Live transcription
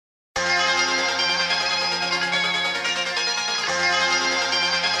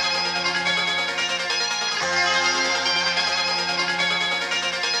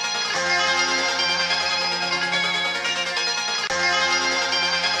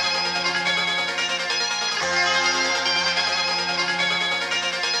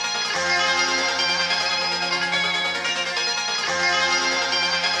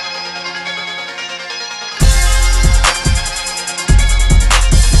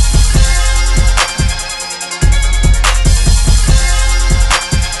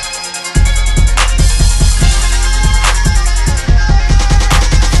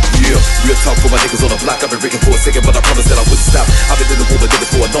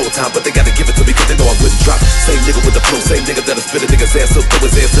whole time, but they gotta give it to me cause they know I wouldn't drop. Same nigga with the flow, same nigga that'll spit a nigga's ass up, throw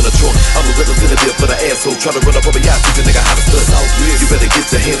his ass in the trunk. I'm a representative for the asshole, try to run up on me, I teach a nigga how to stunt. You better get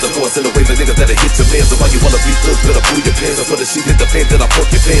your hands up, or send away the niggas that'll hit your man. So why you wanna be thugs, better pull your pants up. For the sheet hit the fan, then I fuck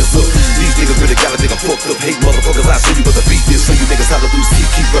your pants up. These niggas really got a nigga fucked up. Hate motherfuckers, I'll show you what the beat is. Show you niggas how to lose sleep,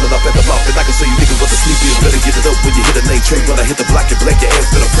 keep running up at the mouth, and I can show you niggas what the sleep is. Better get it up when you hit a name Trae. When I hit the block, you black your ass,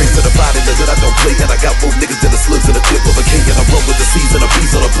 better pray for the body that I don't play. And I got more niggas than the slugs in the tip of a K. And I run with the C's and a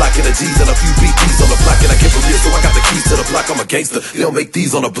B's on the block, and the G's and a few BP's on the block. And I keep it real, so I got the keys to the block. I'm a gangster, they don't make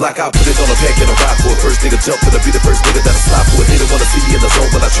these on the block. I'll put it on a pack and a ride for it. First nigga jump, finna be the first nigga that'll stop for it. They don't wanna see me in the zone,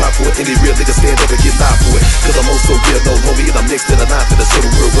 but I try for it. Any real nigga stand up and get live for it. Cause I'm also real, no homie, and I'm next to the nine to the show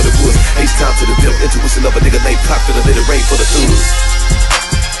the world what it was. H-time to the dip, intuition of a nigga named Pop to the let it rain for the ooze.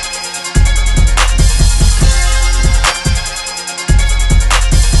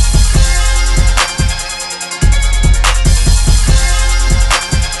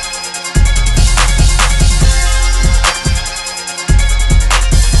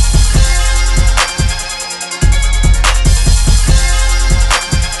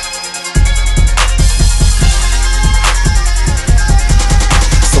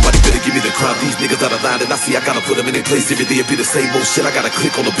 These niggas out of line and I see I gotta put them in their place. Every day it be the same old shit. I gotta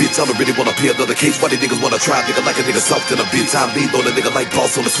click on a bitch. I don't really wanna pay another case. Why they niggas wanna try nigga like a nigga soft in a bitch? I lean on a nigga like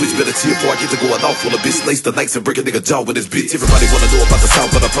boss on the switch. Better chill before I get to going off on a bitch. Lace the nights and break a nigga jaw with his bitch. Everybody wanna know about the sound,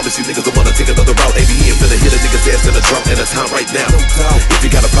 but I promise you niggas don't wanna take another route. ABM finna hit a nigga's ass in a drought and a time right now. If you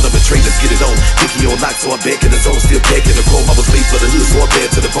got a problem with Trae, let's get it on. Think he on lock, so I'm back in the zone. Still back in the chrome. I was made for the hood, so I'm bad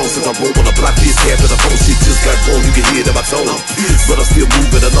to the bone. Since I roll on the block, this half of the phone shit just got grown. You can hear it in my tone. But I'm still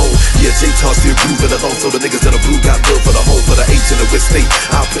moving alone. Yeah, J-Tar still grooving alone. So the niggas that are blue got love for the home, for the H in the West State.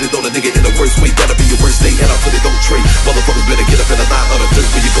 I'll put it on a nigga in the worst way, that'll be your worst day. And I'll put it on Trae. Motherfuckers better get up in the line on the dirt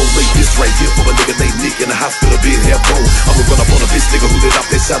when you go late. This right here for a nigga named Nick in the hospital being half bone. I'ma run up on a bitch nigga who lit off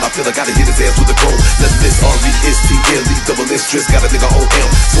that shot. I feel I gotta hit his ass with the chrome. Let's miss R-E-S-T-L-E double S stress. Got a nigga on M.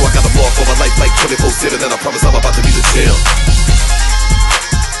 So I got a mark on my life like 24/7. And I promise I'm about to be the champ.